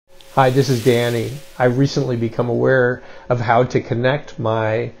Hi, this is Danny. I've recently become aware of how to connect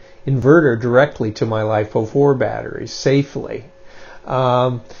my inverter directly to my Lifepo4 batteries safely.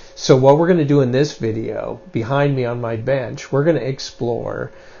 So what we're going to do in this video, behind me on my bench, we're going to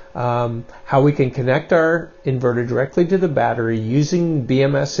explore how we can connect our inverter directly to the battery using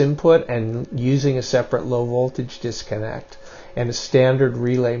BMS input and using a separate low voltage disconnect and a standard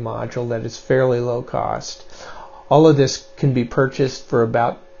relay module that is fairly low cost. All of this can be purchased for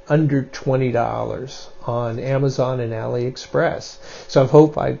about under $20 on Amazon and Aliexpress. So I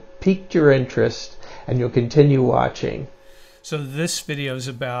hope I piqued your interest and you'll continue watching. So this video is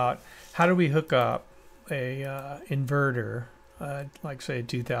about how do we hook up a inverter, like say a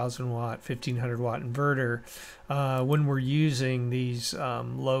 2000 watt, 1500 watt inverter when we're using these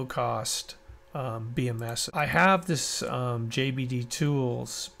low cost BMS. I have this JBD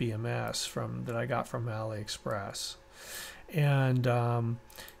Tools BMS that I got from Aliexpress, and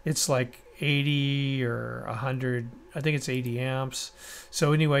it's like 80 or 100, I think it's 80 amps.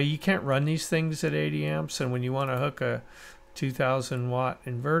 So anyway, you can't run these things at 80 amps, and when you want to hook a 2000 watt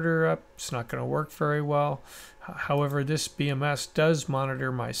inverter up, it's not going to work very well. However, this BMS does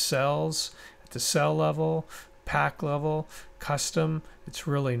monitor my cells at the cell level, pack level, custom. It's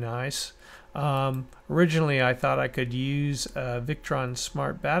really nice. Originally I thought I could use Victron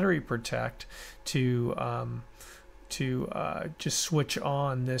Smart Battery Protect to just switch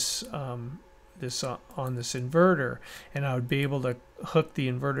on this this inverter, and I would be able to hook the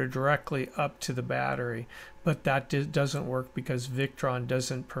inverter directly up to the battery, but that doesn't work because Victron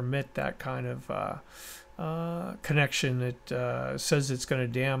doesn't permit that kind of connection. It says it's going to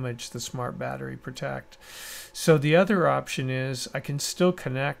damage the Smart Battery Protect. So the other option is I can still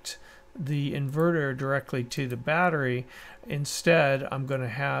connect the inverter directly to the battery. Instead, I'm going to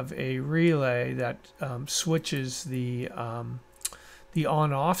have a relay that switches the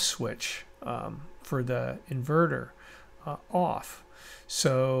on-off switch for the inverter off.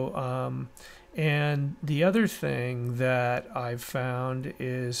 So and the other thing that I've found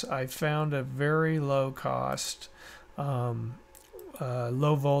is I found a very low cost low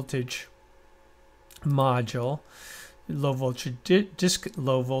voltage module, low voltage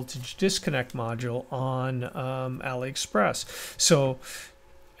disconnect module on Aliexpress. So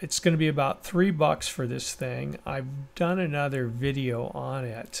it's going to be about $3 for this thing. I've done another video on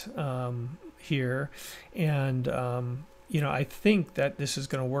it here, and you know, I think that this is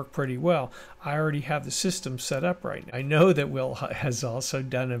going to work pretty well. I already have the system set up right now. I know that Will has also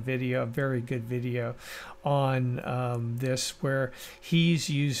done a video, a very good video on this, where he's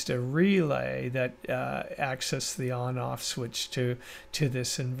used a relay that accesses the on-off switch to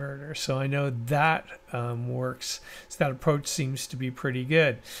this inverter. So I know that works. So that approach seems to be pretty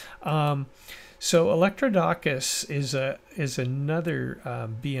good. So Electrodocus is another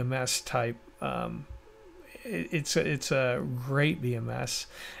BMS type. It's a great BMS,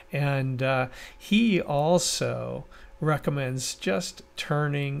 and he also recommends just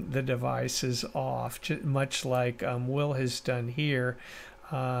turning the devices off, much like Will has done here.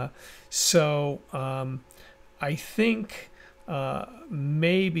 So I think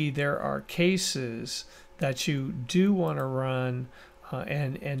maybe there are cases that you do want to run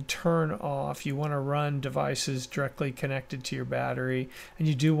and turn off. You want to run devices directly connected to your battery, and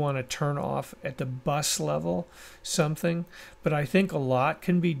you do want to turn off at the bus level something. But I think a lot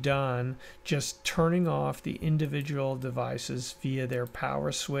can be done just turning off the individual devices via their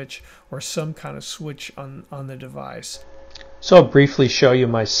power switch or some kind of switch on the device. So I'll briefly show you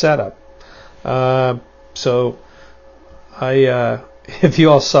my setup. So if you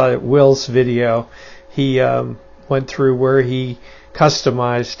all saw Will's video, he went through where he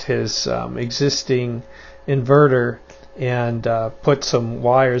customized his existing inverter and put some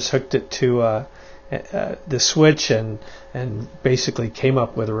wires, hooked it to the switch, and basically came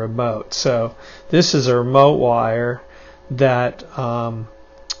up with a remote. So this is a remote wire that will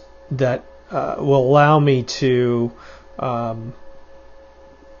allow me to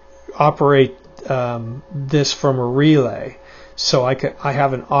operate this from a relay. So I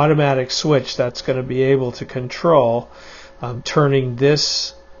have an automatic switch that's going to be able to control turning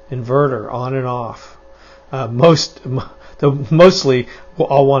this inverter on and off. Mostly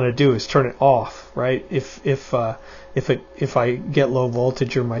what I'll want to do is turn it off, right? If I get low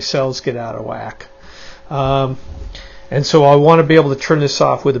voltage or my cells get out of whack. And so I want to be able to turn this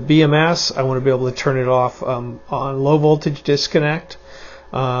off with a BMS. I want to be able to turn it off on low voltage disconnect.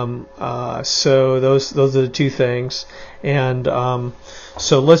 So those are the two things. And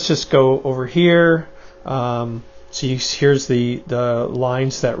so let's just go over here. So here's the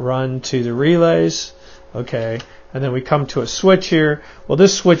lines that run to the relays. Okay, and then we come to a switch here. Well,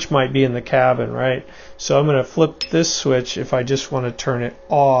 this switch might be in the cabin, right? So I'm going to flip this switch if I just want to turn it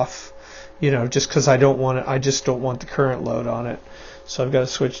off, you know, just because I just don't want the current load on it. So I've got a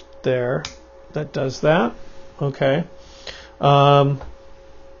switch there that does that. Okay.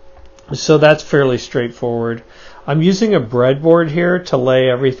 So that's fairly straightforward. I'm using a breadboard here to lay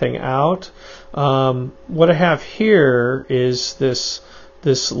everything out. What I have here is this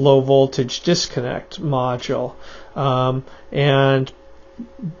low voltage disconnect module, and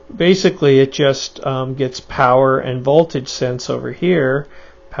basically it just gets power and voltage sense over here,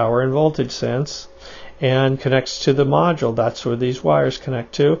 power and voltage sense, and connects to the module. That's where these wires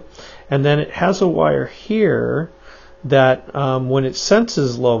connect to. And then it has a wire here that when it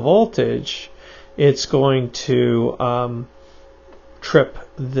senses low voltage, it's going to trip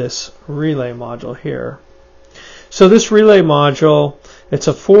this relay module here. So this relay module, it's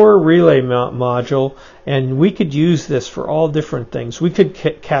a 4 relay module, and we could use this for all different things. We could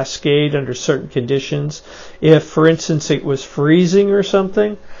cascade under certain conditions. If, for instance, it was freezing or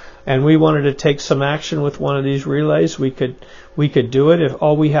something, and we wanted to take some action with one of these relays, we could do it. If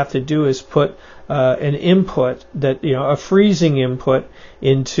all we have to do is put an input, that, you know, a freezing input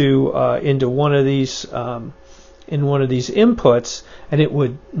into one of these inputs, and it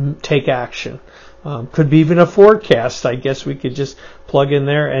would take action. Could be even a forecast. I guess we could just plug in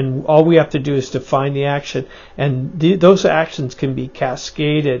there, and all we have to do is define the action, and those actions can be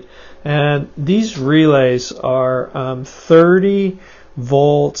cascaded. And these relays are 30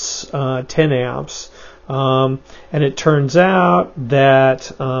 volts, 10 amps. And it turns out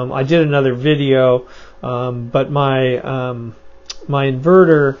that I did another video, but my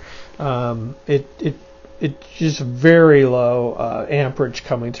inverter, it's just very low amperage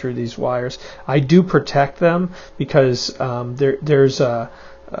coming through these wires. I do protect them because there's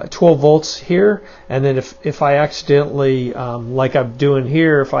 12 volts here, and then if I accidentally, like I'm doing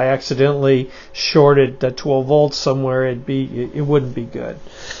here, if I accidentally shorted the 12 volts somewhere, it wouldn't be good.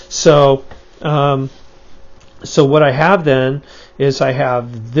 So what I have then is I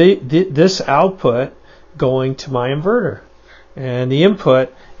have this output going to my inverter, and the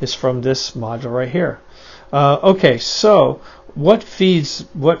input is from this module right here. Okay, so what feeds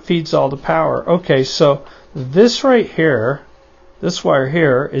all the power? Okay, so this right here, this wire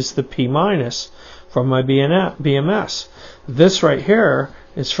here is the P minus from my BMS. This right here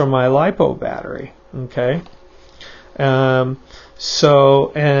is from my LiPo battery. Okay.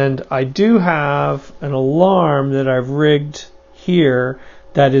 So, and I do have an alarm that I've rigged here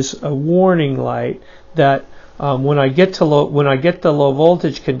that is a warning light that when I get the low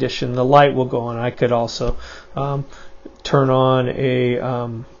voltage condition, the light will go on. I could also turn on a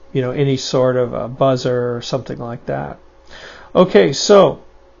any sort of a buzzer or something like that. Okay, so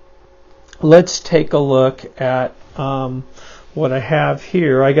let's take a look at what I have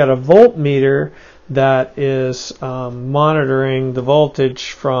here. I got a voltmeter that is monitoring the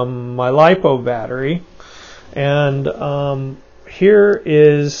voltage from my LiPo battery, and here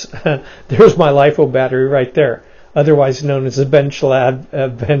is there's my LiPo battery right there, otherwise known as a bench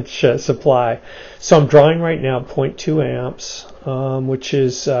supply. So I'm drawing right now 0.2 amps, which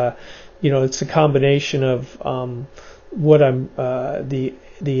is it's a combination of what I'm the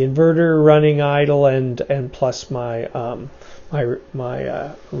inverter running idle and plus my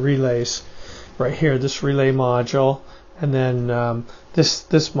my relays right here, this relay module, and then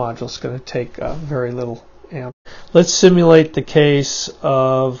this module is going to take very little amp. Let's simulate the case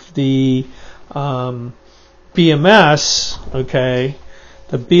of the BMS. Okay,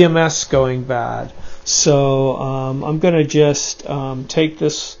 the BMS going bad. So I'm going to just take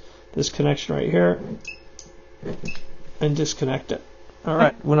this connection right here and disconnect it. All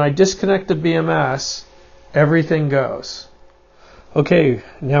right, when I disconnect the BMS, everything goes. Okay,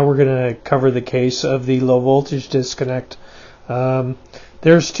 now we're going to cover the case of the low voltage disconnect.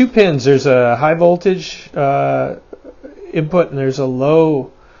 There's 2 pins. There's a high voltage input and there's a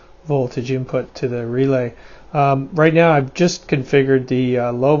low voltage input to the relay. Right now I've just configured the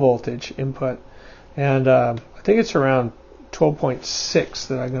low voltage input, and I think it's around 12.6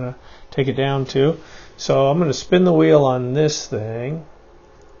 that I'm going to take it down to. So I'm going to spin the wheel on this thing.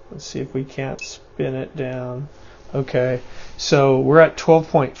 Let's see if we can't spin it down. Okay, so we're at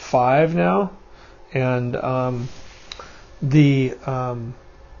 12.5 now, and the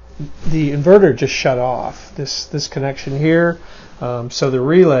inverter just shut off this connection here, so the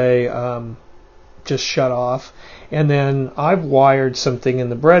relay just shut off, and then I've wired something in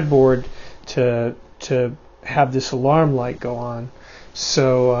the breadboard to have this alarm light go on.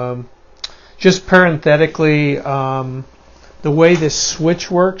 So just parenthetically, the way this switch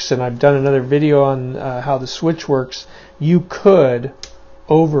works, and I've done another video on how the switch works, you could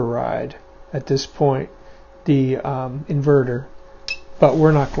override at this point the inverter, but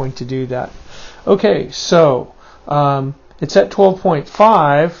we're not going to do that. Okay, so it's at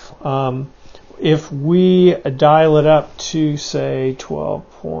 12.5. If we dial it up to, say,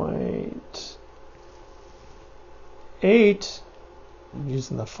 12.8, I'm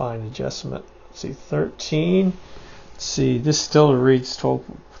using the fine adjustment. Let's see, 13. Let's see, this still reads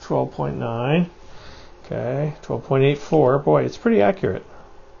 12.9. Okay, 12.84. Boy, it's pretty accurate.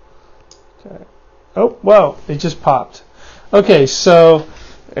 Okay. Oh, whoa, it just popped. Okay, so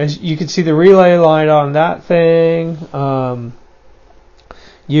as you can see the relay light on that thing,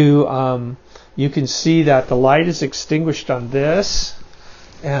 you can see that the light is extinguished on this,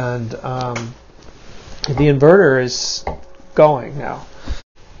 and the inverter is going now.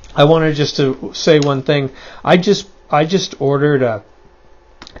 I wanted just to say one thing. I just ordered a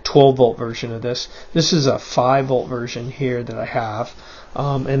 12-volt version of this. This is a 5-volt version here that I have,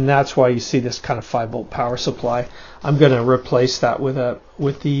 and that's why you see this kind of 5-volt power supply. I'm going to replace that with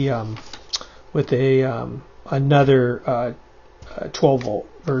another 12-volt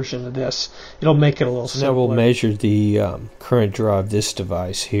version of this. It'll make it a little simpler. Now we'll measure the current draw of this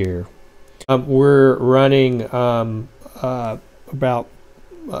device here. We're running about 12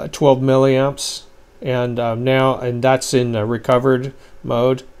 milliamps, and that's in recovered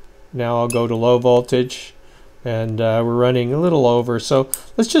mode. Now I'll go to low voltage, and we're running a little over, so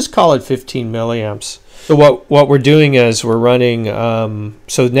let's just call it 15 milliamps. So what we're doing is we're running,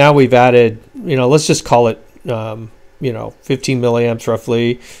 so now we've added, let's just call it 15 milliamps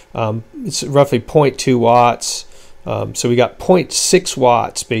roughly. It's roughly 0.2 watts. So we got 0.6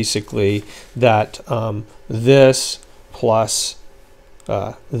 watts basically that this plus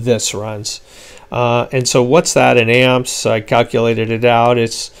this runs. And so what's that in amps? I calculated it out.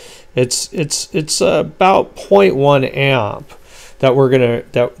 It's about 0.1 amp that we're gonna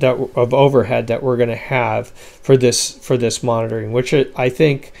that of overhead that we're gonna have for this monitoring, which I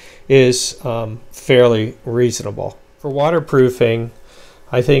think is fairly reasonable. For waterproofing,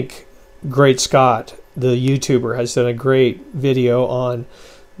 I think Great Scott, the YouTuber, has done a great video on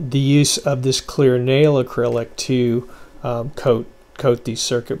the use of this clear nail acrylic to coat these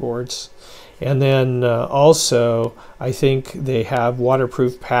circuit boards. And then also, I think they have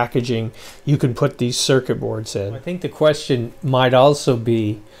waterproof packaging you can put these circuit boards in. I think the question might also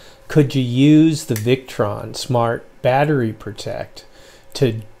be, could you use the Victron Smart Battery Protect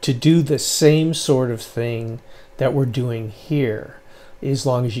to do the same sort of thing that we're doing here, as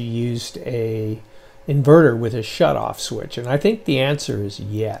long as you used a inverter with a shutoff switch? And I think the answer is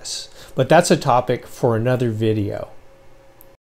yes. But that's a topic for another video.